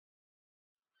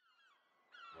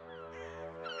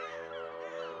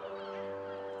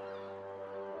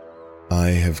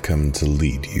I have come to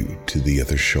lead you to the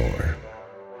other shore,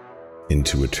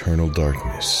 into eternal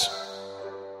darkness,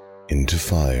 into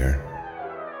fire,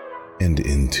 and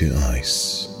into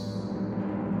ice.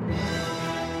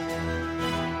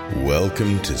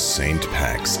 Welcome to St.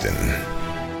 Paxton,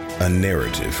 a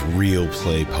narrative real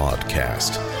play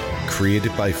podcast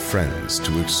created by friends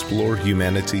to explore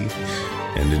humanity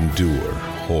and endure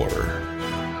horror.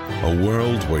 A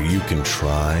world where you can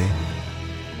try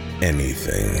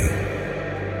anything.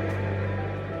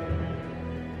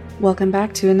 Welcome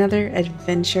back to another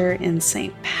adventure in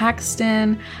St.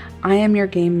 Paxton. I am your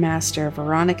game master,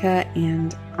 Veronica,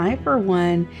 and I, for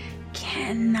one,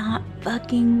 cannot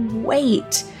fucking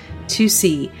wait to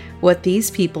see what these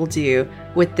people do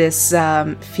with this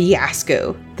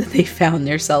fiasco that they found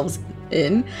themselves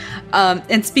in.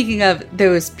 And speaking of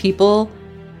those people,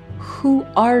 who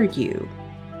are you?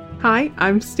 Hi,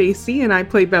 I'm Stacy, and I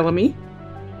play Bellamy.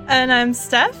 And I'm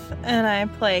Steph, and I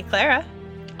play Clara.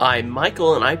 I'm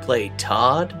Michael, and I play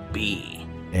Todd B.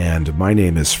 And my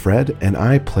name is Fred, and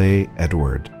I play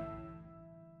Edward.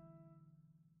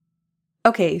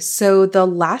 Okay, so the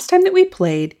last time that we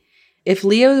played, if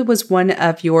Leo was one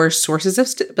of your sources of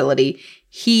stability,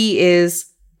 he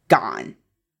is gone.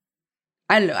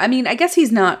 I don't know. I mean, I guess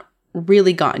he's not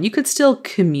really gone. You could still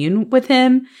commune with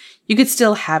him. You could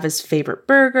still have his favorite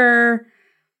burger.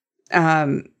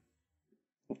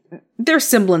 There's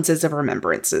semblances of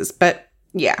remembrances, but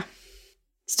yeah.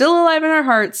 Still alive in our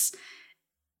hearts,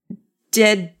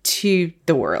 dead to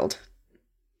the world.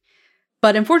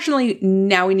 But unfortunately,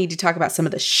 now we need to talk about some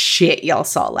of the shit y'all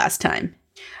saw last time.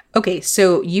 Okay,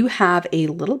 so you have a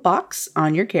little box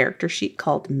on your character sheet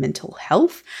called Mental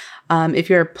Health. If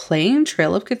you're playing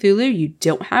Trail of Cthulhu, you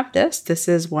don't have this. This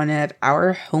is one of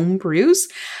our home brews.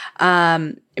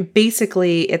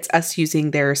 Basically, it's us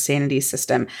using their sanity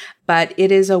system, but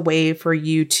it is a way for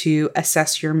you to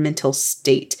assess your mental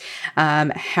state.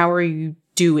 How are you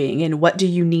doing and what do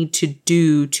you need to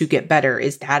do to get better?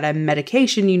 Is that a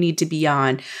medication you need to be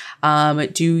on?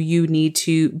 Do you need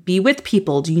to be with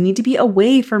people? Do you need to be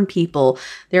away from people?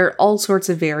 There are all sorts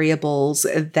of variables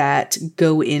that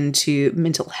go into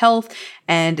mental health,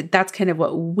 and that's kind of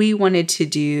what we wanted to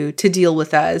do to deal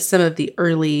with some of the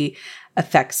early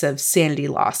effects of sanity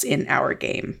loss in our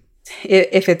game.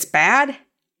 If it's bad,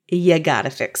 you gotta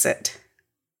fix it.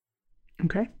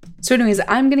 Okay. So anyways,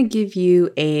 I'm going to give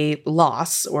you a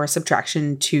loss or a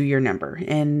subtraction to your number,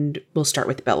 and we'll start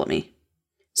with Bellamy.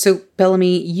 So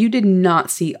Bellamy, you did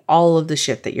not see all of the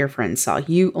shit that your friends saw.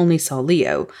 You only saw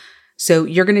Leo. So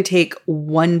you're going to take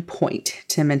 1 point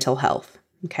to mental health.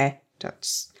 Okay?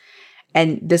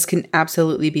 And this can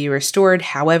absolutely be restored.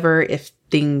 However, if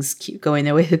things keep going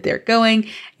the way that they're going,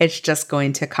 it's just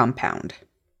going to compound.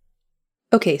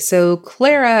 Okay, so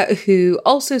Clara, who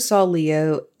also saw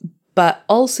Leo, but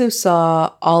also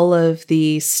saw all of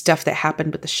the stuff that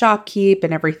happened with the shopkeep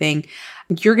and everything,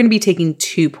 you're going to be taking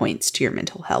 2 points to your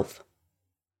mental health.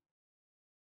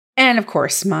 And of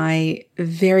course, my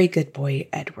very good boy,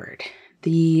 Edward,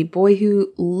 the boy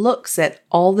who looks at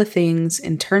all the things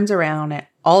and turns around at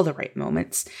all the right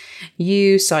moments.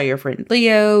 You saw your friend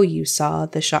Leo, you saw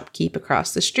the shopkeep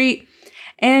across the street,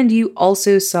 and you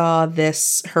also saw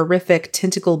this horrific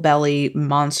tentacle belly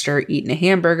monster eating a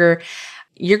hamburger.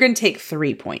 You're going to take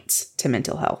 3 points to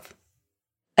mental health.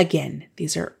 Again,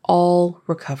 these are all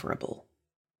recoverable.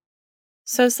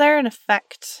 So is there an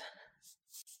effect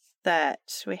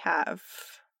that we have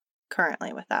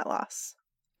currently with that loss?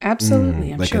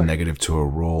 Absolutely, I'm like sure. a negative to a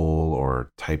roll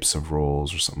or types of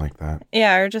rolls or something like that.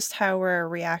 Yeah, or just how we're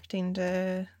reacting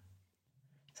to...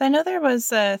 So I know there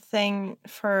was a thing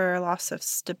for loss of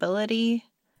stability.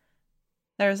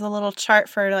 There's a little chart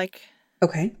for like...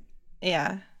 Okay.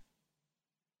 Yeah.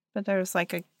 But there's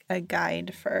like a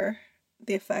guide for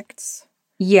the effects.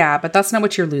 Yeah, but that's not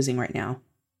what you're losing right now.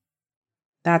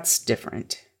 That's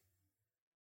different.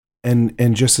 And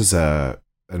just as an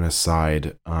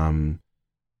aside,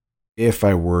 if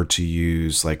I were to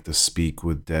use like the Speak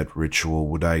with Dead ritual,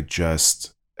 would I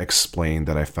just explain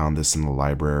that I found this in the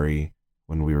library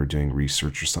when we were doing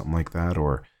research or something like that?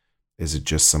 Or is it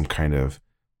just some kind of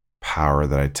power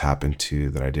that I tap into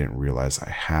that I didn't realize I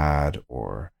had?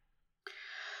 Or...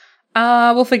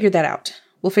 We'll figure that out.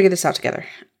 We'll figure this out together.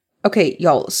 Okay,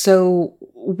 y'all. So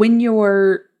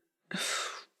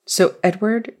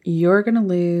Edward, you're going to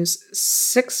lose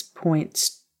 6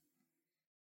 points.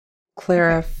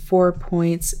 Clara, 4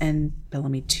 points, and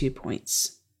Bellamy, 2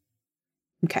 points.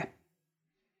 Okay.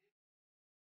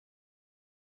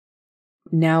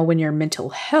 Now, when your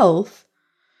mental health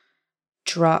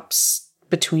drops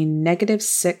between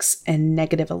 -6 and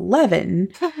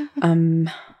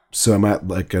 -11, So I'm at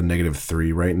like a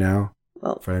 -3 right now,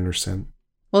 Well, if I understand.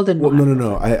 well then. Well,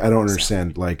 no. I don't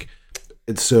understand. Like,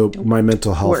 it's so my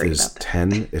mental health worry is about that.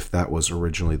 10, if that was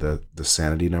originally the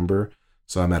sanity number.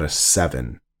 So I'm at a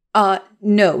 7.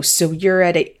 No. So you're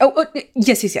at a. Oh,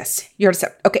 yes. You're at a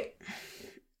 7.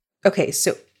 Okay.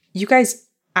 So you guys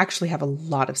actually have a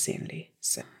lot of sanity.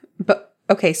 So, but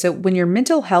okay. So when your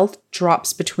mental health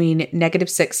drops between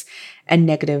 -6 and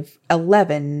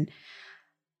 -11,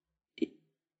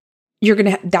 you're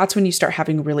gonna. That's when you start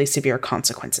having really severe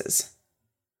consequences.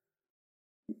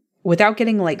 Without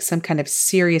getting like some kind of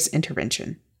serious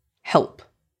intervention. Help.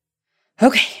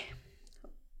 Okay.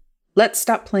 Let's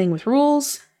stop playing with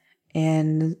rules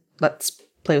and let's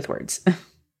play with words.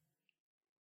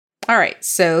 All right.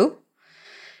 So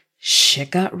shit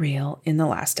got real in the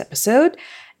last episode.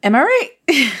 Am I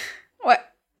right?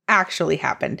 What actually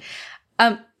happened?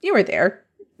 You were there.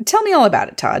 Tell me all about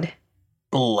it, Todd.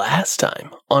 Last time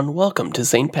on Welcome to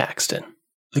St. Paxton,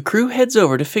 the crew heads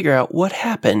over to figure out what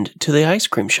happened to the ice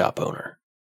cream shop owner.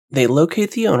 They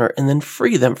locate the owner and then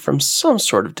free them from some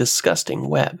sort of disgusting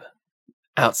web.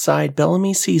 Outside,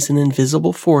 Bellamy sees an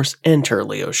invisible force enter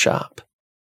Leo's shop.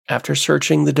 After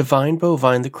searching the Divine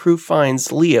Bovine, the crew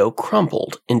finds Leo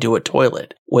crumpled into a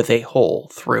toilet with a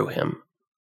hole through him.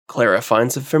 Clara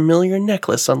finds a familiar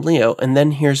necklace on Leo and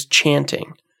then hears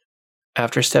chanting.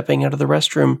 After stepping out of the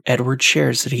restroom, Edward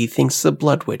shares that he thinks the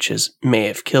Blood Witches may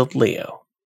have killed Leo.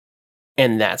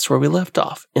 And that's where we left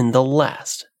off in the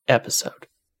last episode.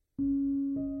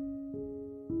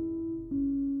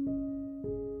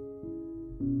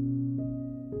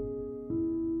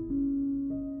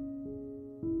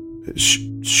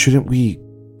 Shouldn't we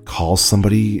call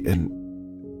somebody and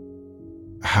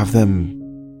have them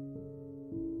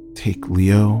take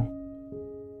Leo?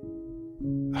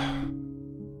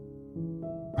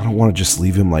 I don't want to just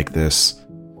leave him like this.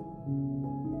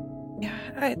 Yeah,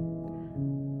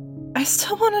 I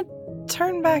still want to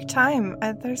turn back time.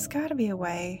 There's got to be a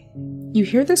way. You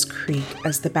hear this creak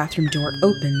as the bathroom door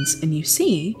opens and you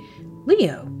see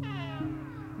Leo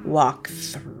walk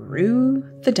through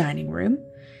the dining room.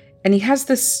 And he has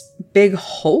this big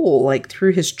hole like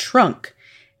through his trunk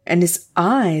and his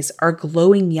eyes are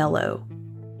glowing yellow.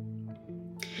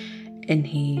 And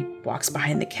he walks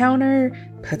behind the counter,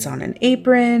 puts on an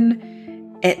apron,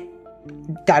 and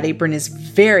that apron is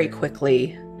very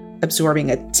quickly absorbing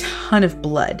a ton of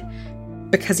blood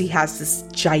because he has this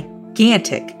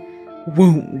gigantic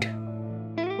wound.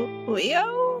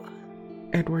 Leo?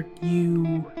 Edward,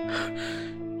 you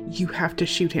have to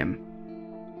shoot him.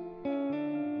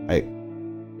 I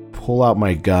pull out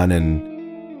my gun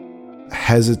and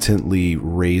hesitantly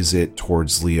raise it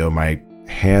towards Leo. My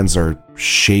hands are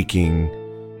shaking,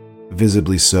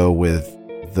 visibly so, with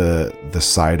the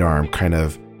sidearm kind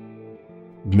of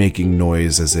making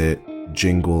noise as it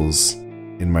jingles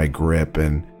in my grip,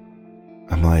 and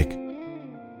I'm like,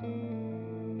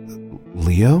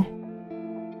 Leo?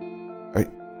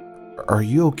 Are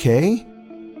you okay?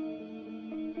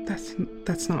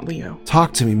 That's not Leo.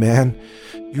 Talk to me, man.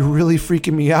 You're really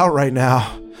freaking me out right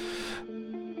now.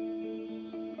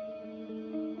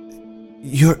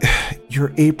 Your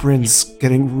apron's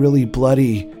getting really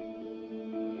bloody.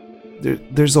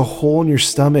 There's a hole in your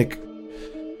stomach.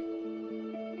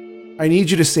 I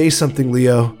need you to say something,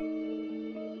 Leo.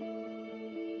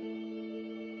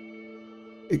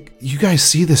 You guys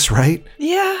see this, right?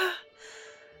 Yeah.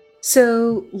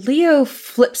 So Leo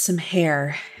flips some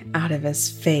hair out of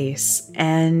his face,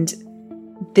 and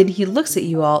then he looks at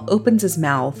you all, opens his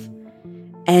mouth,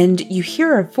 and you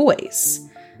hear a voice.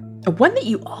 One that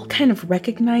you all kind of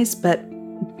recognize, but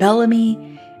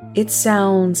Bellamy, it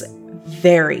sounds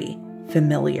very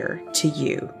familiar to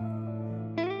you.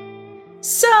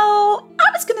 So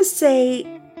I was gonna say,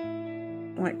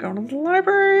 like, go to the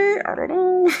library, I don't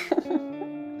know.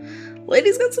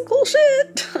 Lady's got some cool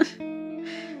shit.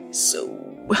 So,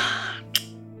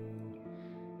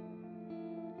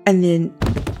 and then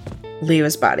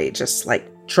Leo's body just like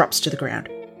drops to the ground.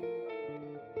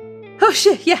 Oh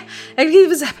shit, yeah, he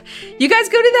was up. You guys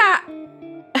go to that.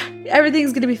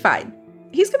 Everything's gonna be fine.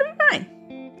 He's gonna be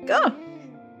fine. Go.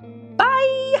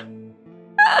 Bye.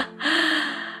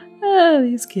 Oh,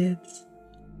 these kids.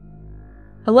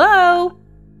 Hello?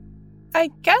 I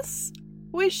guess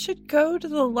we should go to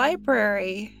the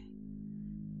library.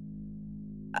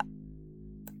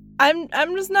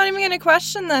 I'm just not even gonna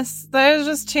question this. There's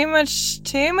just too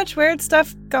much weird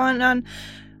stuff going on.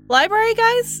 Library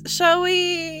guys, shall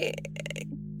we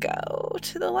go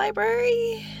to the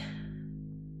library?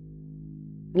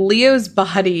 Leo's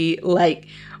body like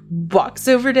walks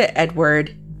over to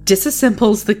Edward,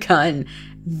 disassembles the gun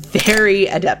very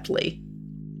adeptly.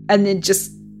 and then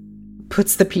just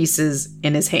puts the pieces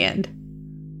in his hand.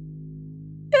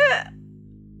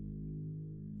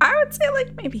 I would say,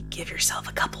 like, maybe give yourself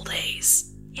a couple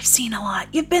days. You've seen a lot.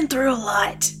 You've been through a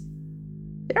lot.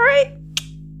 All right?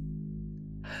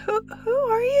 Who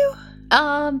are you?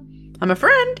 I'm a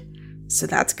friend, so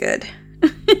that's good.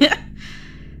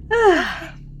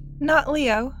 Not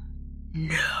Leo.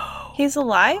 No. He's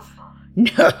alive?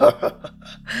 No.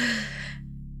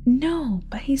 No,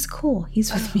 but he's cool.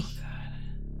 He's with me.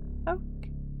 God.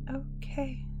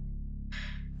 Okay.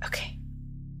 Okay.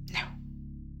 No.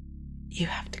 You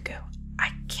have to go.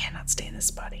 I cannot stay in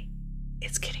this body.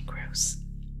 It's getting gross.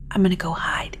 I'm gonna go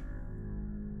hide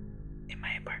in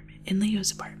my apartment, in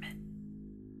Leo's apartment.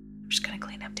 I'm just gonna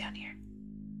clean up down here.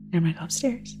 And I'm gonna go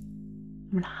upstairs.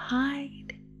 I'm gonna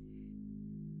hide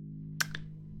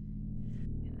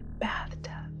in the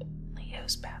bathtub,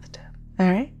 Leo's bathtub. All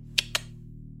right?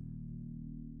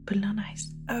 Put it on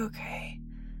ice. Okay.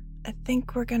 I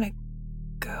think we're gonna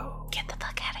go. Get the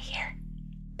fuck out of here.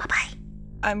 Bye-bye.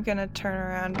 I'm gonna turn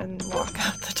around and walk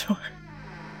out the door.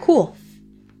 Cool.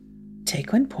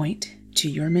 Take 1 point to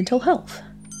your mental health.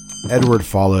 Edward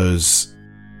follows.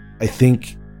 I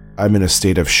think I'm in a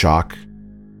state of shock.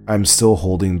 I'm still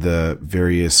holding the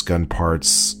various gun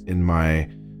parts in my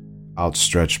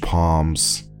outstretched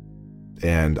palms,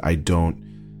 and I don't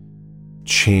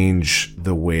change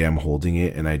the way I'm holding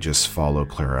it, and I just follow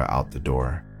Clara out the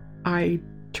door. I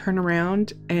turn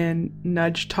around and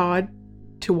nudge Todd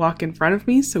to walk in front of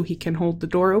me so he can hold the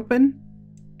door open,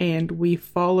 and we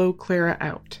follow Clara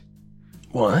out.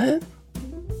 What?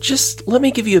 Just let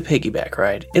me give you a piggyback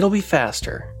ride. It'll be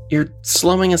faster. You're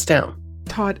slowing us down.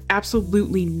 Todd,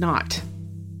 absolutely not.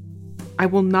 I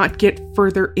will not get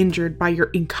further injured by your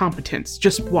incompetence.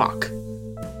 Just walk.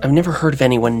 I've never heard of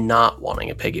anyone not wanting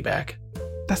a piggyback.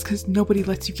 That's because nobody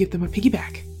lets you give them a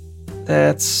piggyback.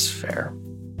 That's fair.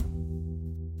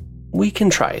 We can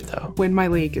try it, though. When my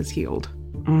leg is healed.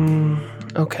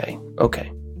 Okay.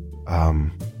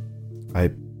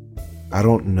 I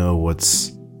don't know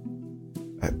what's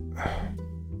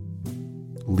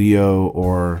Leo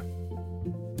or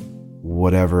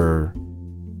whatever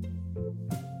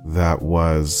that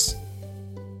was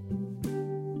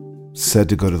said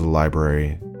to go to the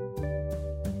library.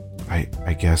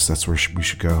 I guess that's where we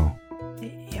should go.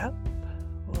 Yep.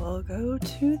 We'll go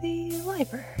to the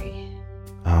library.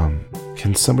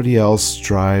 Can somebody else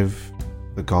drive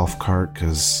the golf cart?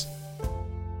 Because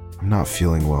I'm not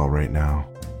feeling well right now.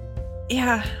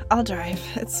 Yeah, I'll drive.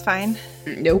 It's fine.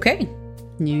 Okay.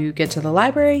 You get to the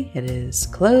library. It is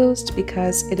closed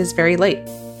because it is very late.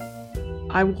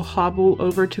 I will hobble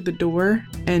over to the door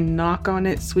and knock on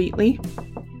it sweetly.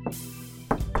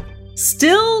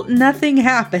 Still nothing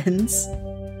happens.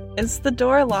 Is the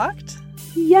door locked?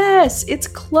 Yes, it's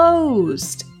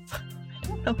closed. I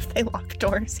don't know if they lock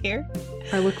doors here.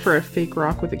 I look for a fake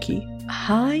rock with a key.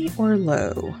 High or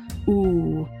low?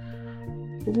 Ooh.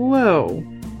 Low.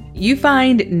 You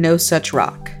find no such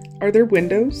rock. Are there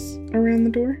windows around the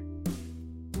door?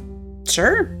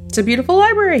 Sure, it's a beautiful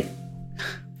library.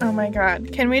 Oh my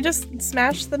god. Can we just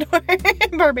smash the door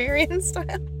barbarian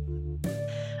style?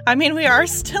 I mean, we are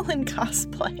still in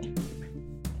cosplay.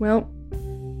 Well,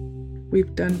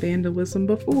 we've done vandalism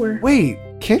before. Wait,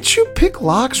 can't you pick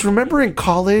locks? Remember in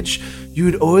college, you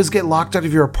would always get locked out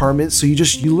of your apartment, so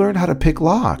you learn how to pick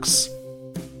locks.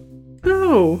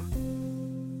 Oh.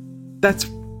 That's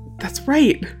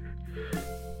right.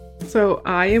 So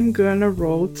I am gonna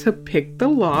roll to pick the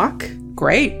lock.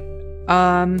 Great.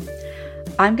 I'm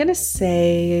gonna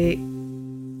say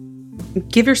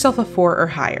give yourself a 4 or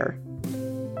higher.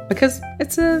 Because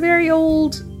it's a very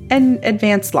old and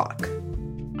advanced lock.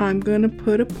 I'm gonna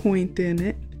put a point in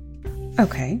it.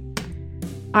 Okay.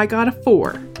 I got a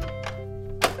 4.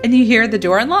 And you hear the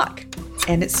door unlock.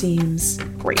 And it seems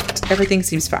great. Everything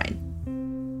seems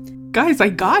fine. Guys, I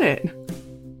got it.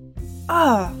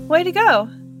 Oh, way to go.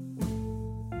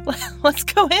 Let's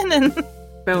go in and...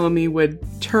 Bellamy would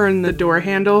turn the door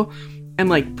handle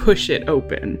and push it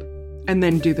open. And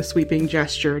then do the sweeping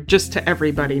gesture just to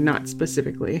everybody, not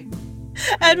specifically.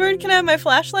 Edward, can I have my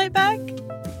flashlight back?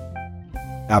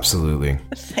 Absolutely.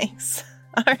 Thanks.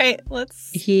 All right,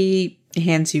 let's... He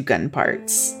hands you gun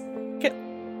parts.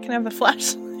 Can I have the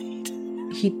flashlight?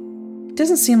 He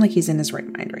doesn't seem like he's in his right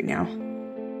mind right now.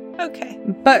 Okay.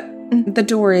 But the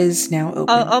door is now open.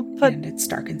 I'll put... And it's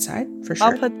dark inside, for sure.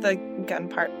 I'll put the gun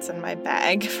parts in my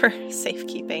bag for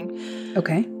safekeeping.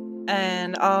 Okay.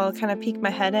 And I'll kind of peek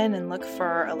my head in and look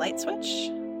for a light switch.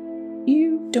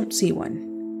 You don't see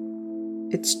one.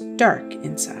 It's dark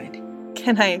inside.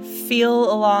 Can I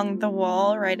feel along the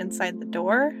wall right inside the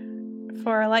door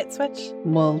for a light switch?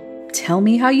 Well, tell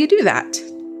me how you do that.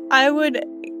 I would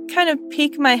kind of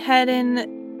peek my head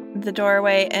in the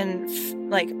doorway and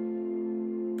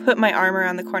put my arm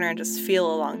around the corner and just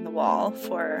feel along the wall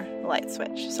for a light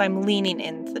switch. So I'm leaning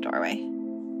into the doorway.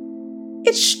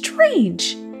 It's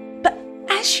strange, but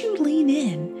as you lean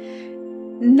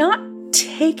in, not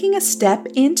taking a step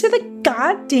into the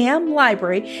goddamn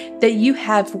library that you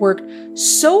have worked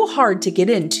so hard to get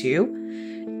into,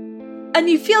 and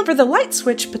you feel for the light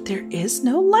switch, but there is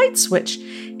no light switch.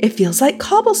 It feels like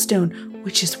cobblestone,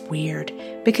 which is weird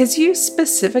because you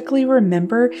specifically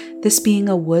remember this being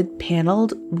a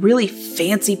wood-paneled, really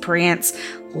fancy prance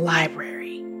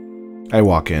library. I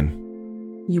walk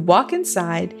in. You walk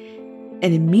inside,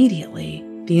 and immediately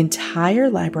the entire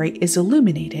library is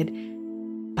illuminated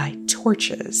by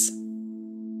torches.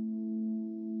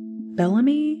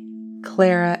 Bellamy,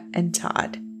 Clara, and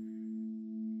Todd.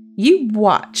 You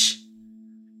watch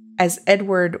as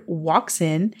Edward walks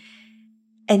in,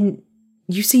 and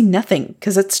you see nothing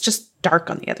because it's just dark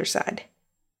on the other side.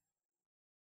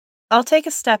 I'll take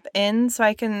a step in so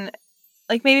I can,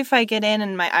 maybe if I get in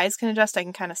and my eyes can adjust, I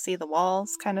can kind of see the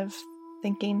walls, kind of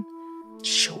thinking.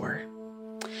 Sure.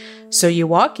 So you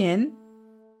walk in,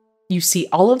 you see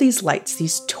all of these lights,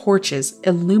 these torches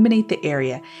illuminate the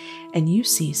area, and you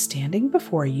see standing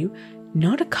before you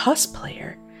not a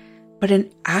cosplayer, but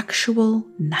an actual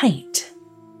knight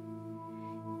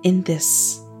in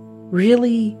this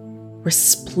really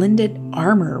resplendent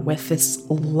armor with this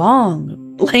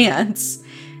long lance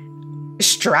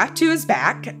strapped to his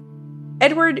back.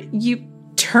 Edward, you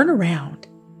turn around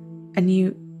and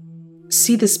you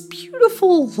see this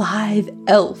beautiful lithe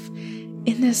elf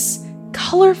in this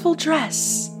colorful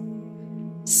dress.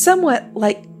 Somewhat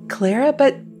like Clara,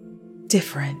 but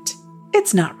different.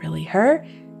 It's not really her.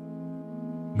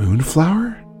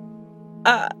 Moonflower?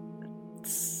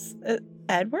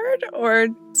 Edward or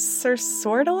Sir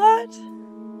Sword-a-Lot?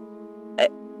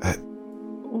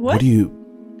 What do you...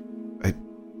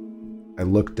 I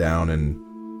look down and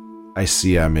I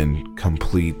see I'm in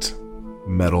complete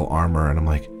metal armor and I'm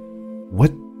like,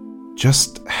 what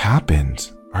just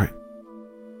happened?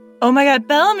 Oh my god,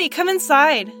 Bellamy, come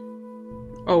inside!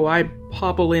 Oh, I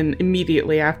hobble in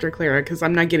immediately after Clara because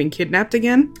I'm not getting kidnapped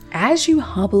again. As you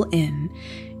hobble in,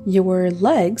 your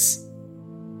legs...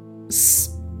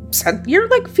 your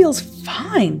leg feels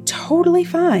fine, totally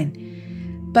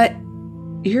fine. But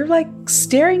you're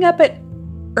staring up at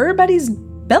everybody's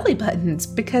belly buttons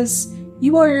because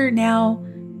you are now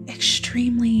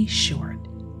extremely short,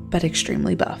 but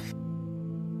extremely buff.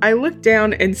 I look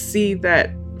down and see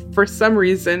that for some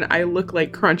reason I look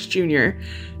like Crunch Jr.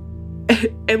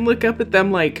 and look up at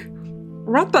them like,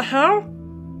 what the hell?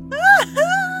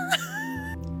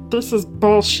 This is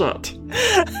bullshit.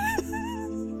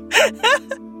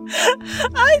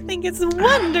 I think it's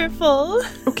wonderful.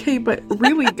 Okay, but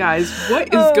really, guys,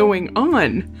 what is going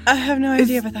on? I have no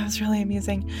idea, but that was really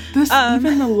amusing. This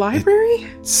even the library?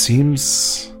 It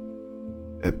seems...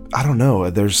 I don't know.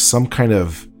 There's some kind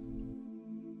of...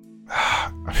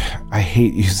 I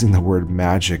hate using the word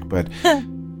magic, but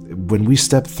when we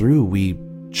stepped through, we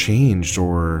changed,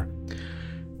 or...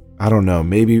 I don't know.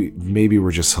 Maybe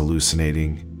we're just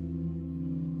hallucinating.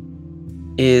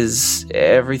 Is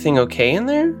everything okay in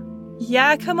there?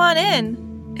 Yeah, come on in.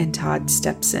 And Todd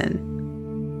steps in.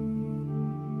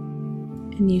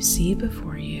 And you see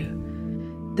before you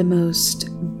the most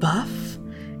buff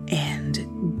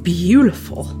and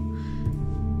beautiful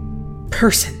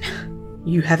person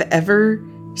you have ever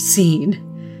seen.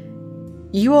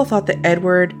 You all thought that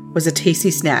Edward was a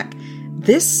tasty snack.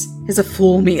 This is a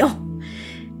full meal.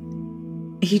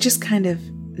 He just kind of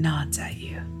nods at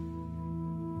you.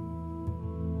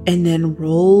 And then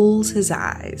rolls his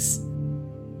eyes.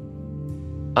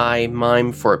 I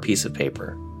mime for a piece of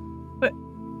paper. What?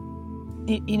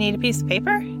 You need a piece of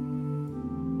paper?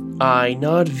 I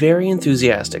nod very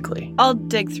enthusiastically. I'll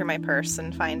dig through my purse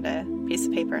and find a piece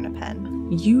of paper and a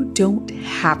pen. You don't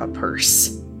have a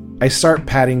purse. I start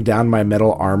patting down my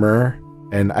metal armor,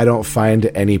 and I don't find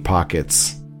any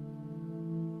pockets.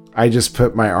 I just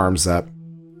put my arms up.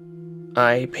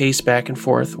 I pace back and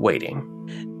forth, waiting.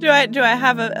 Do I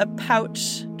have a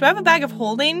pouch? Do I have a bag of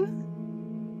holding?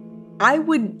 I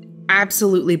would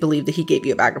absolutely believe that he gave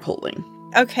you a bag of holding.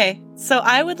 Okay, so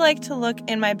I would like to look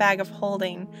in my bag of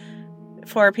holding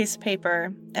for a piece of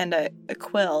paper and a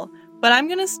quill, but I'm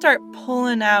going to start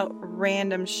pulling out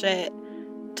random shit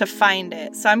to find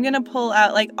it. So I'm going to pull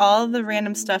out all of the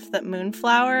random stuff that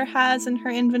Moonflower has in her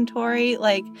inventory.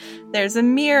 There's a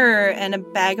mirror and a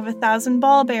bag of 1,000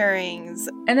 ball bearings.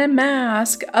 And a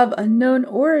mask of unknown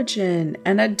origin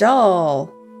and a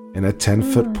doll. And a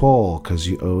 10-foot pole, because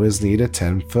you always need a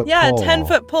 10-foot pole. Yeah, a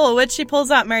 10-foot pole, which she pulls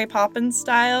out Mary Poppins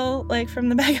style, like from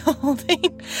the bag of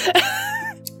holding.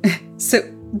 So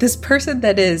this person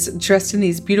that is dressed in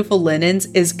these beautiful linens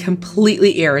is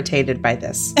completely irritated by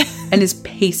this and is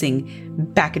pacing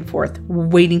back and forth,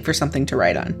 waiting for something to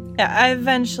write on. Yeah, I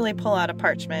eventually pull out a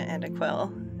parchment and a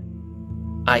quill.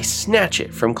 I snatch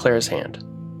it from Clara's hand.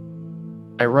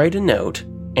 I write a note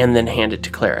and then hand it to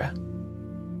Clara.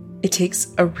 It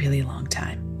takes a really long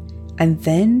time. And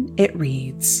then it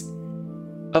reads,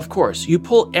 Of course, you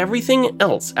pull everything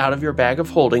else out of your bag of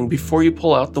holding before you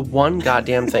pull out the one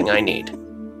goddamn thing I need.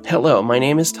 Hello, my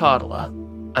name is Toddla.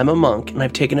 I'm a monk and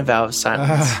I've taken a vow of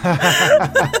silence.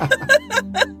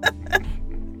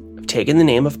 I've taken the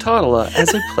name of Toddla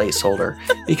as a placeholder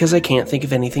because I can't think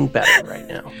of anything better right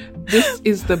now. This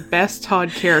is the best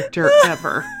Todd character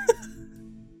ever.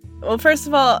 Well, first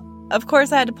of all, of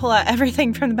course I had to pull out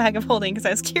everything from the bag of holding because I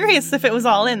was curious if it was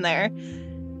all in there.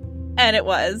 And it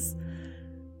was.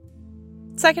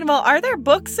 Second of all, are there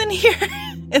books in here?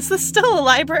 Is this still a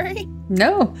library?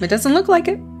 No, it doesn't look like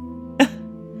it.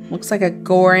 Looks like a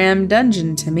Goram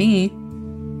dungeon to me.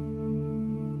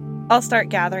 I'll start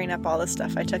gathering up all the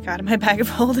stuff I took out of my bag of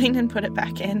holding and put it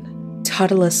back in.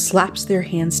 Toddla slaps their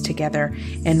hands together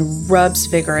and rubs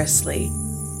vigorously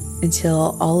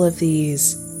until all of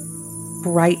these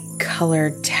bright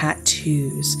colored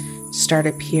tattoos start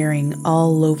appearing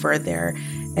all over their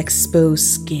exposed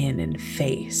skin and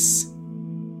face.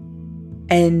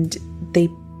 And they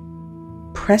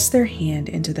press their hand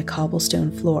into the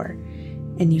cobblestone floor,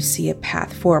 and you see a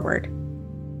path forward.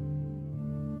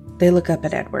 They look up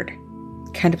at Edward,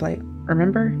 kind of like,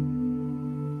 remember?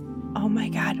 Oh my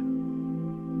god.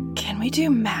 Can we do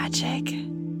magic?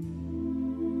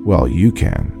 Well, you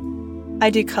can. I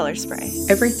do color spray.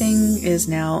 Everything is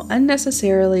now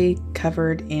unnecessarily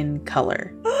covered in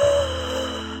color.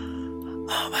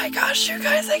 Oh my gosh, you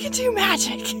guys, I can do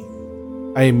magic.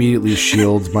 I immediately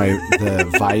shield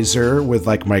the visor with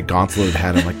like my gauntlet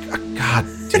hat. I'm like, oh, God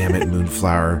damn it,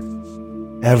 Moonflower.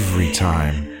 Every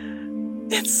time.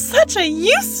 It's such a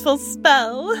useful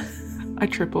spell. I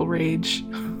triple rage.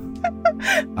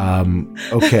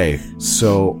 Okay,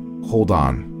 so hold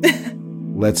on.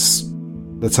 Let's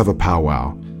have a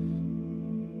powwow.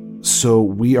 So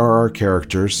we are our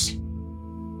characters.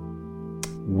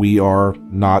 We are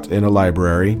not in a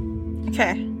library.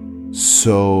 Okay.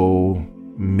 So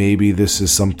maybe this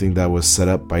is something that was set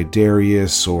up by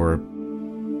Darius or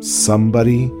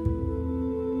somebody,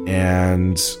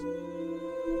 and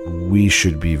we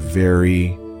should be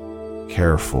very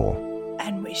careful.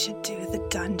 And we should do the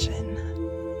dungeon,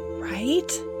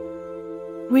 right?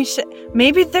 We should.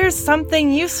 Maybe there's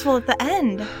something useful at the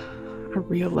end. A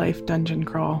real life dungeon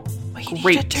crawl. We Great.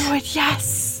 need to do it.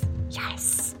 Yes.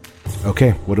 Yes.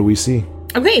 Okay, what do we see?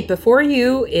 Okay, before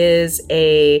you is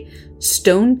a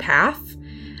stone path,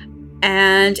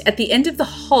 and at the end of the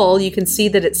hall, you can see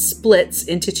that it splits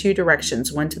into two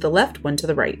directions, one to the left, one to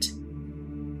the right.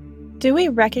 Do we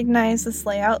recognize this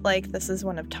layout like this is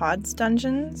one of Todd's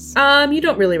dungeons? You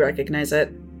don't really recognize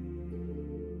it.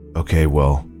 Okay,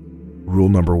 well, rule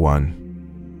number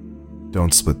 1,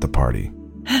 don't split the party.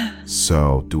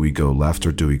 So, do we go left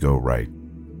or do we go right?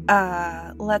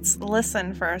 Let's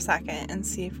listen for a second and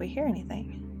see if we hear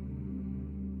anything.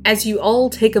 As you all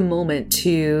take a moment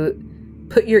to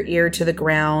put your ear to the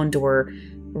ground or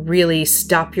really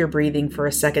stop your breathing for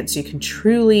a second so you can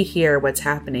truly hear what's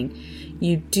happening,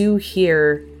 you do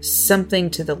hear something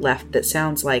to the left that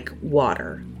sounds like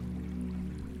water.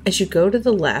 As you go to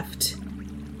the left,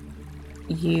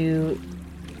 you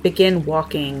begin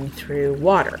walking through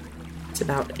water. It's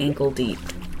about ankle deep.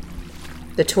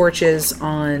 The torches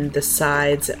on the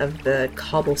sides of the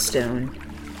cobblestone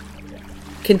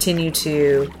continue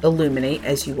to illuminate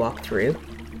as you walk through.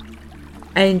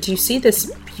 And you see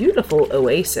this beautiful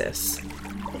oasis.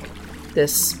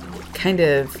 This kind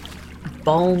of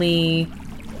balmy,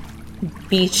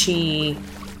 beachy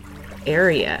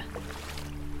area.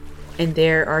 And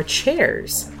there are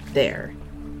chairs there.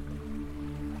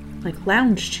 Like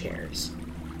lounge chairs.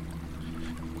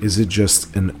 Is it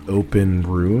just an open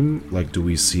room? Like, do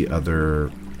we see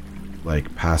other,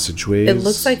 like, passageways? It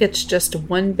looks like it's just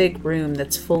one big room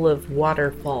that's full of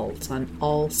waterfalls on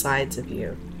all sides of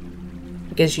you.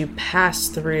 As you pass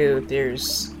through,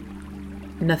 there's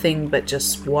nothing but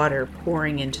just water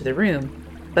pouring into the room,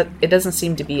 but it doesn't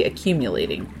seem to be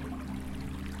accumulating.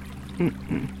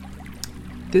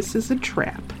 This is a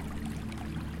trap.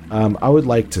 I would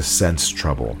like to sense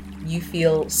trouble. You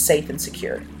feel safe and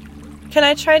secure. Can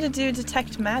I try to do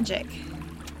detect magic?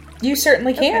 You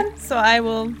certainly can. Okay, so I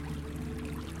will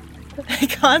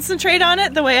concentrate on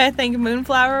it the way I think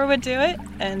Moonflower would do it,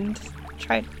 and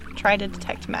try to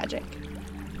detect magic.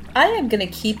 I am going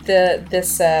to keep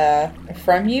this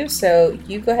from you, so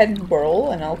you go ahead and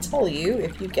roll, and I'll tell you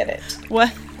if you get it.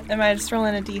 What? Am I just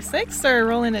rolling a d6 or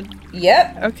rolling a...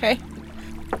 Yep. Okay.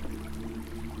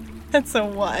 That's a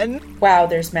 1. Wow,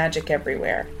 there's magic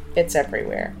everywhere. It's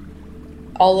everywhere.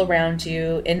 All around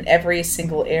you, in every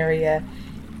single area.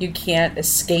 You can't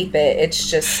escape it.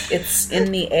 It's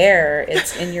in the air.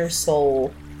 It's in your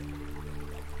soul.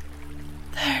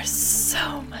 There's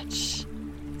so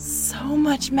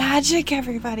much magic,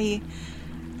 everybody.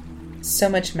 So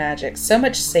much magic. So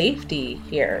much safety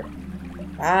here.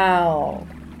 Wow.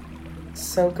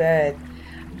 So good.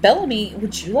 Bellamy,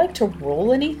 would you like to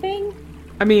roll anything?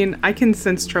 I mean, I can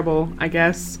sense trouble, I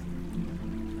guess.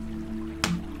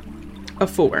 A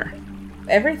 4.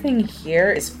 Everything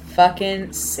here is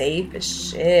fucking safe as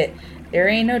shit. There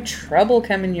ain't no trouble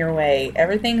coming your way.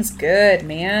 Everything's good,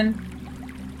 man.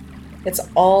 It's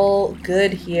all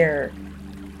good here.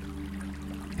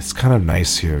 It's kind of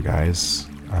nice here, guys.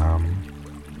 I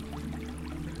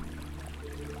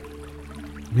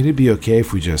mean, it'd be okay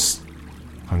if we just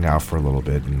hung out for a little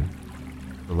bit and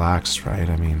relaxed, right?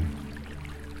 I mean,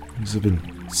 things have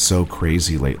been so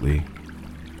crazy lately.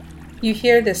 You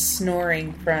hear this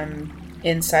snoring from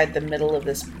inside the middle of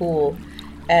this pool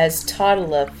as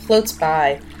Toddla floats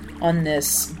by on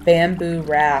this bamboo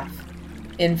raft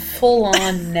in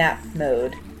full-on nap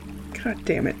mode. God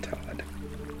damn it, Todd.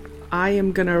 I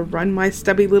am gonna run my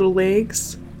stubby little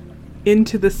legs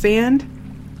into the sand.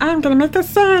 I'm gonna make a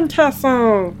sand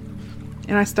castle!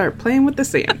 And I start playing with the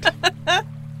sand.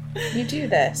 You do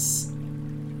this,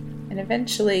 and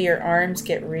eventually your arms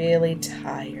get really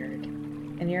tired,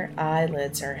 and your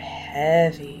eyelids are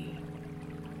heavy,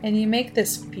 and you make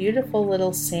this beautiful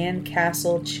little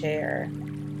sandcastle chair,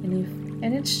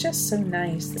 and it's just so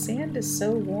nice. The sand is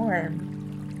so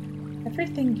warm.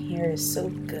 Everything here is so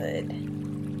good.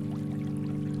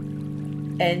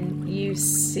 And you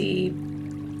see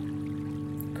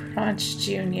Crunch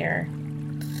Jr.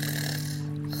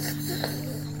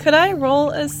 Could I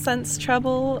roll a sense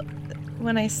trouble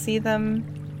when I see them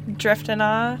drifting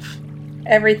off?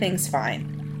 Everything's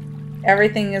fine.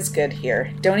 Everything is good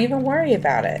here. Don't even worry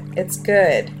about it. It's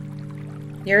good.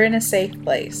 You're in a safe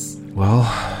place. Well,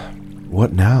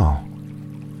 what now?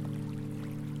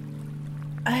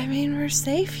 I mean, we're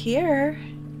safe here.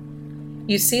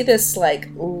 You see this,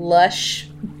 lush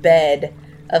bed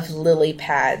of lily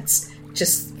pads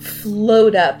just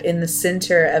float up in the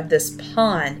center of this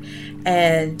pond,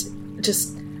 and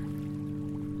just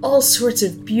all sorts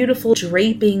of beautiful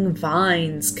draping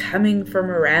vines coming from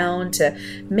around to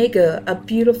make a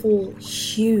beautiful,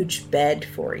 huge bed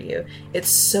for you. It's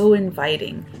so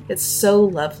inviting. It's so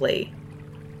lovely.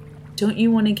 Don't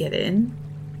you want to get in?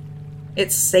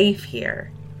 It's safe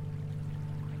here.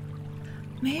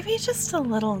 Maybe just a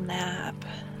little nap.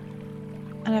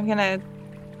 And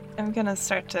I'm gonna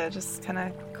start to just kind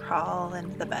of crawl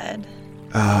into the bed.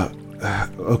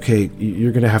 Okay,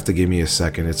 you're gonna have to give me a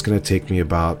second. It's gonna take me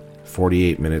about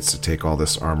 48 minutes to take all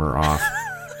this armor off.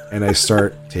 And I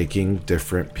start taking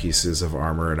different pieces of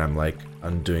armor, and I'm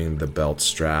undoing the belt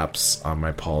straps on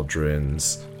my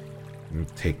pauldrons, and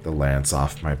take the lance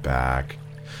off my back.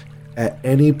 At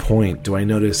any point, do I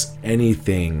notice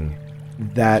anything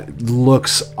that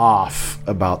looks off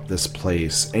about this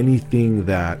place? Anything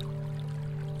that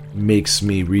makes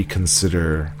me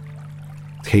reconsider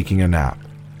taking a nap?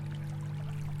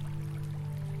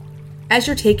 As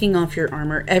you're taking off your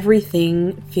armor,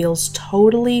 everything feels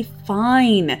totally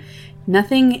fine.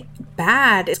 Nothing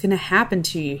bad is going to happen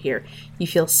to you here. You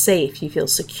feel safe. You feel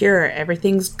secure.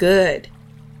 Everything's good.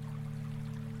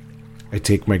 I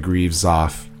take my greaves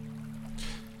off.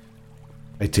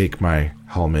 I take my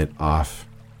helmet off.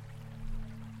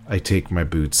 I take my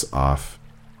boots off.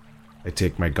 I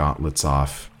take my gauntlets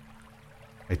off.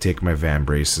 I take my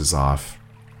vambraces off.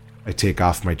 I take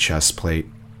off my chest plate,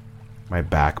 my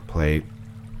back plate,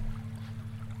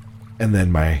 and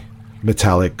then my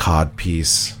metallic cod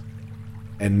piece.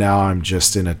 And now I'm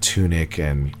just in a tunic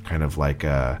and kind of like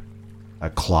a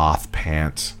cloth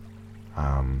pant.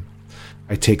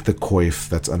 I take the coif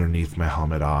that's underneath my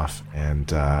helmet off,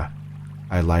 and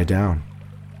I lie down.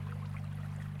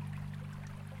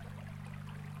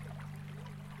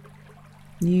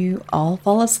 You all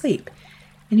fall asleep,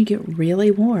 and you get really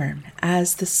warm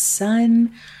as the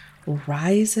sun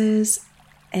rises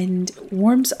and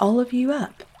warms all of you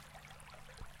up.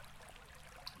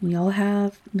 You all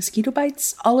have mosquito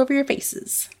bites all over your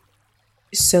faces.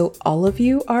 So all of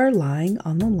you are lying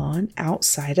on the lawn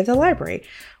outside of the library,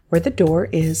 where the door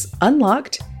is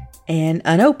unlocked and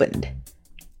unopened.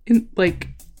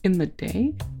 In the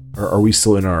day? Are we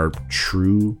still in our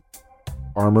true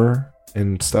armor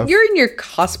and stuff? You're in your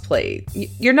cosplay.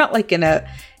 You're not like in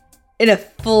a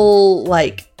full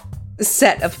like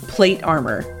set of plate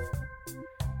armor.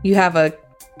 You have a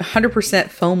 100%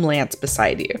 foam lance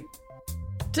beside you.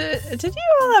 Did you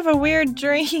all have a weird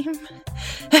dream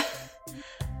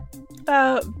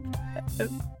about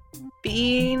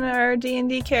being our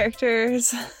D&D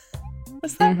characters?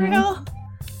 Was that real?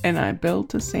 And I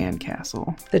built a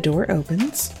sandcastle. The door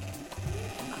opens.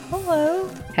 Hello.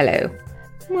 Hello.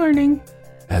 Morning.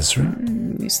 Ezra?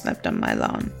 You slept on my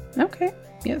lawn. Okay.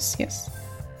 Yes.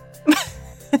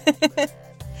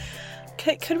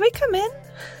 Could we come in?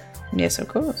 Yes, of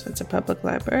course. It's a public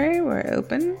library. We're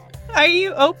open. Are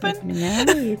you open?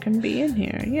 Now you can be in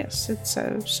here. Yes, it's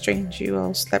so strange you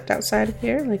all slept outside of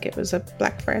here like it was a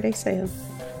Black Friday sale.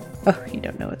 Oh, you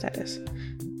don't know what that is.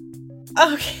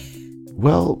 Okay.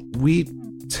 Well, we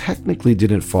technically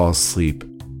didn't fall asleep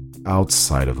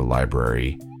outside of the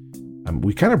library.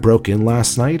 We kind of broke in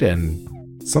last night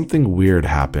and something weird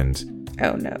happened.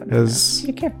 Oh, no.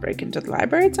 You can't break into the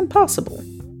library. It's impossible.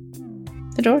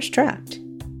 The door's trapped.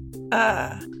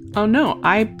 Oh no,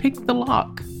 I picked the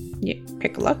lock. You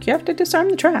pick a lock, you have to disarm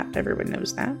the trap. Everyone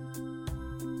knows that.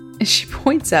 And she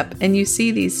points up, and you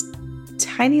see these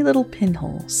tiny little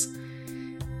pinholes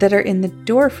that are in the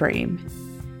door frame.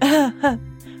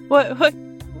 What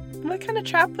kind of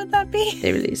trap would that be?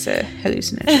 They release a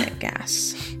hallucinogenic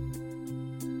gas.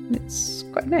 It's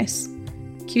quite nice.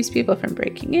 Keeps people from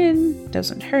breaking in,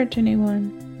 doesn't hurt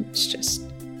anyone. It's just...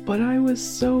 But I was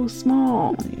so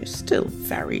small. You're still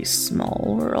very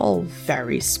small. We're all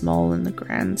very small in the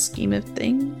grand scheme of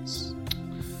things.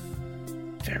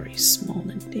 Very small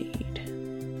indeed.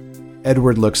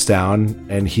 Edward looks down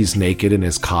and he's naked and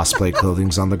his cosplay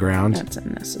clothing's on the ground. That's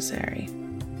unnecessary.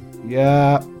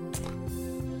 Yeah.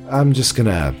 I'm just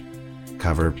gonna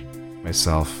cover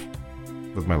myself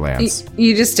with my lance.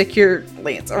 You just stick your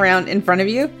lance around in front of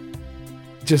you?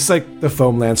 Just like the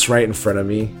foam lance right in front of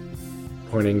me,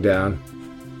 pointing down.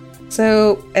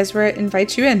 So Ezra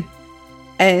invites you in,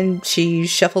 and she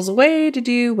shuffles away to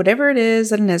do whatever it is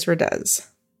that an Ezra does.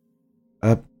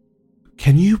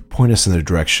 Can you point us in the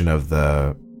direction of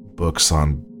the books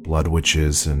on blood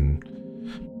witches and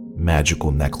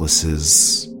magical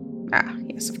necklaces? Ah,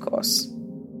 yes, of course.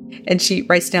 And she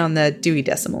writes down the Dewey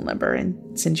Decimal number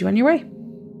and sends you on your way.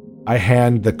 I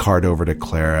hand the card over to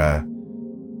Clara,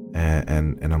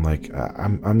 and I'm like,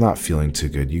 I'm not feeling too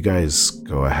good. You guys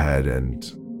go ahead, and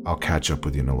I'll catch up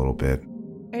with you in a little bit.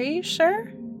 Are you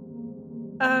sure?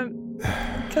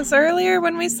 Because earlier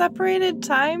when we separated,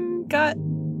 time got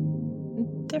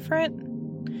different.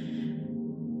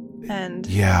 And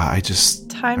yeah,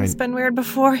 time's been weird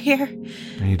before here.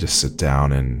 I need to sit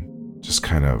down and just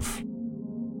kind of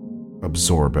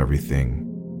absorb everything.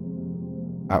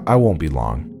 I won't be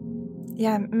long.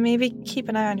 Yeah, maybe keep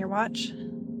an eye on your watch,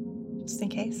 just in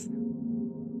case.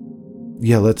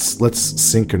 Yeah, let's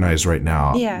synchronize right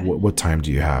now. Yeah. What time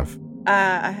do you have?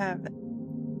 I have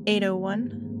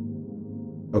 8:01.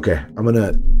 Okay, I'm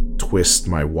gonna twist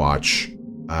my watch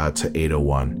to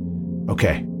 8:01.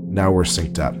 Okay, now we're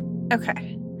synced up.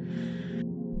 Okay.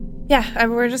 Yeah,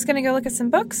 we're just gonna go look at some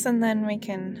books and then we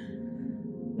can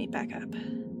meet back up.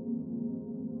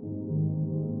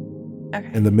 Okay.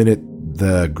 And the minute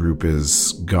the group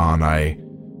is gone, I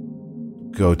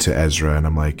go to Ezra and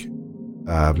I'm like,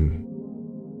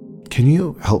 can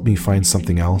you help me find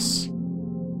something else?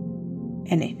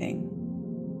 Anything.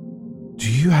 Do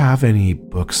you have any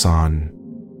books on,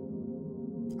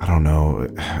 I don't know,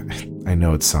 I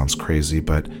know it sounds crazy,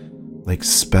 but like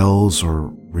spells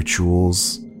or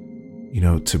rituals,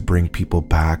 to bring people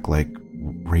back, like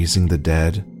raising the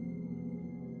dead?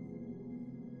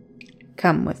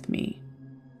 Come with me.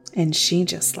 And she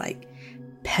just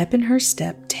pep in her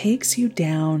step, takes you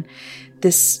down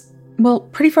this,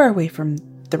 pretty far away from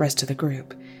the rest of the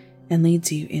group, and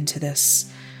leads you into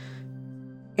this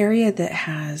area that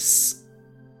has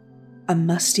a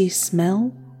musty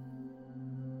smell.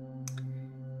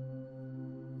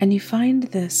 And you find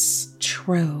this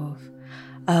trove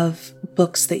of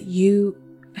books that you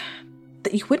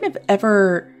wouldn't have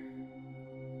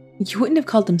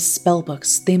called them spell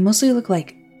books. They mostly look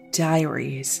like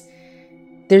diaries.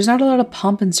 There's not a lot of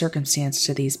pomp and circumstance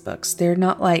to these books. They're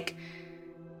not like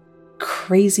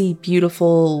crazy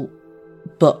beautiful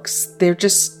books. They're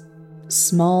just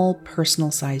small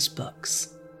personal sized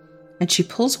books. And she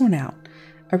pulls one out,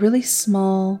 a really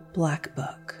small black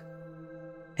book.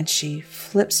 And she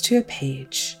flips to a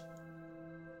page.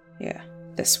 Yeah,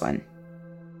 this one.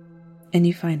 And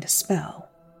you find a spell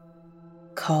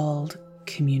called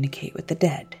Communicate with the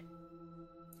Dead.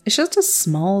 It's just a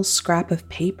small scrap of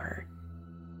paper.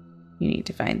 You need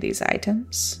to find these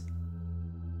items,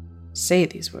 say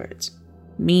these words,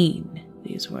 mean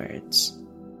these words.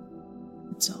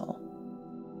 It's all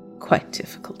quite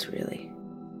difficult, really.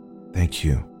 Thank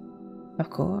you. Of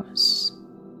course.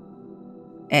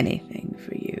 Anything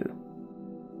for you.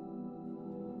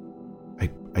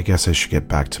 I guess I should get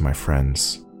back to my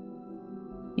friends.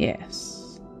 Yes.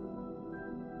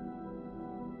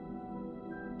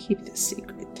 Keep this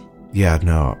secret. Yeah,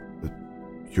 no.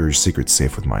 Your secret's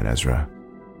safe with mine, Ezra.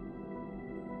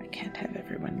 I can't have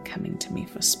everyone coming to me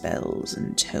for spells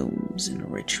and tomes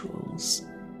and rituals.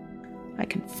 I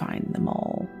can find them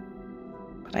all,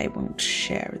 but I won't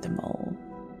share them all.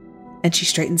 And she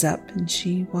straightens up and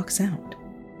she walks out.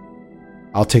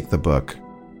 I'll take the book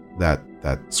that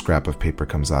scrap of paper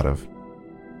comes out of,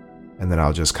 and then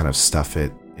I'll just kind of stuff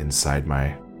it inside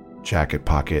my jacket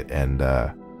pocket, and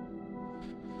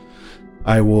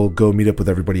I will go meet up with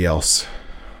everybody else.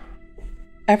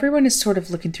 Everyone is sort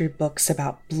of looking through books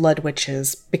about blood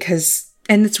witches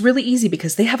and it's really easy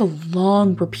because they have a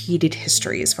long repeated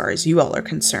history as far as you all are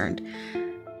concerned.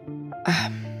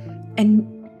 And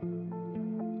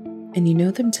you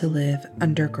know them to live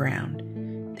underground.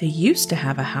 They used to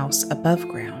have a house above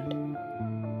ground.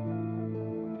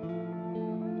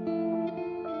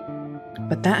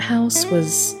 But that house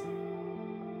was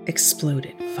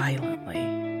exploded violently.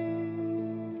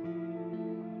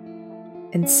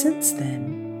 And since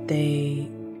then, they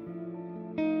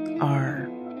are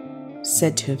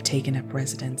said to have taken up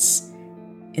residence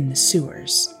in the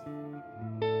sewers.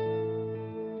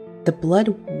 The Blood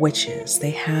Witches,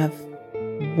 they have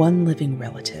one living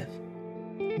relative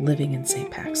living in St.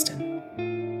 Paxton.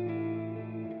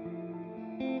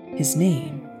 His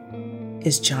name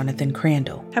is Jonathan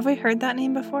Crandall. Have we heard that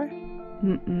name before?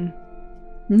 Mm-mm.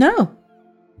 No.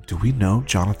 Do we know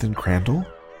Jonathan Crandall?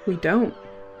 We don't,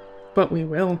 but we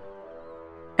will.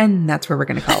 And that's where we're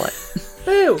going to call it.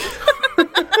 Boo!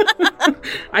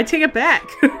 I take it back.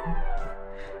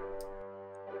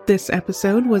 This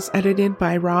episode was edited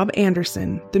by Rob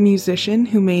Anderson, the musician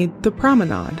who made The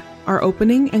Promenade, our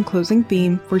opening and closing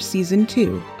theme for Season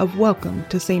 2 of Welcome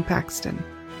to St. Paxton.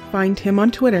 Find him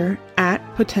on Twitter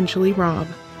 @PotentiallyRob.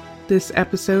 This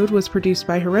episode was produced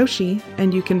by Hiroshi,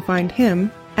 and you can find him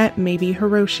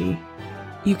 @MaybeHiroshi.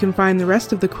 You can find the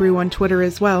rest of the crew on Twitter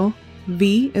as well.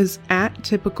 V is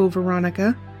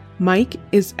 @TypicalVeronica. Mike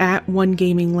is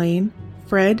 @OneGamingLane.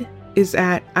 Fred is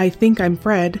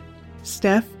 @IThinkI'mFred.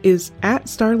 Steph is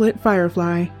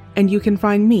 @StarlitFirefly. And you can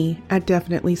find me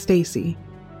 @DefinitelyStacy.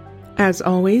 As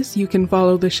always, you can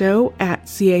follow the show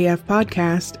 @CAF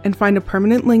Podcast and find a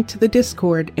permanent link to the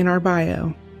Discord in our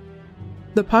bio.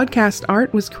 The podcast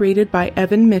art was created by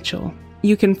Evan Mitchell.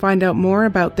 You can find out more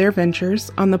about their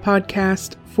ventures on the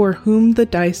podcast For Whom the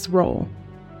Dice Roll.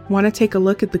 Want to take a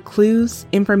look at the clues,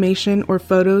 information, or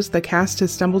photos the cast has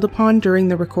stumbled upon during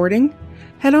the recording?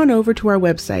 Head on over to our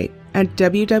website at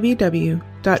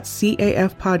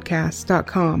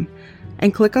www.cafpodcast.com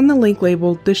and click on the link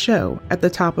labeled The Show at the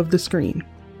top of the screen.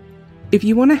 If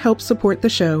you want to help support the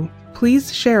show,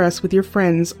 please share us with your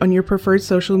friends on your preferred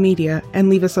social media and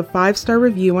leave us a 5-star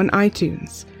review on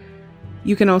iTunes.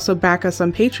 You can also back us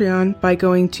on Patreon by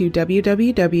going to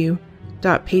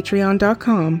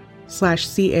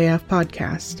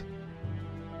www.patreon.com/CAFpodcast.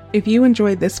 If you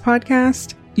enjoyed this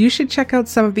podcast, you should check out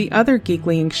some of the other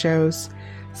Geeklying shows,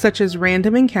 such as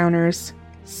Random Encounters,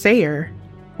 Sayer,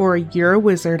 or You're a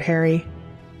Wizard, Harry.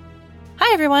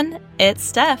 Hi everyone, it's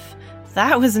Steph.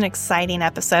 That was an exciting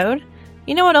episode.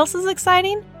 You know what else is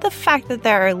exciting? The fact that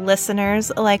there are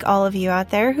listeners like all of you out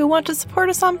there who want to support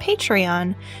us on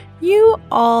Patreon. You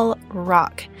all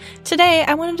rock. Today,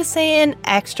 I wanted to say an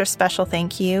extra special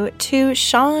thank you to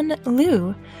Sean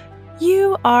Liu.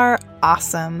 You are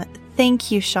awesome.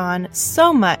 Thank you, Sean,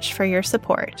 so much for your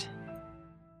support.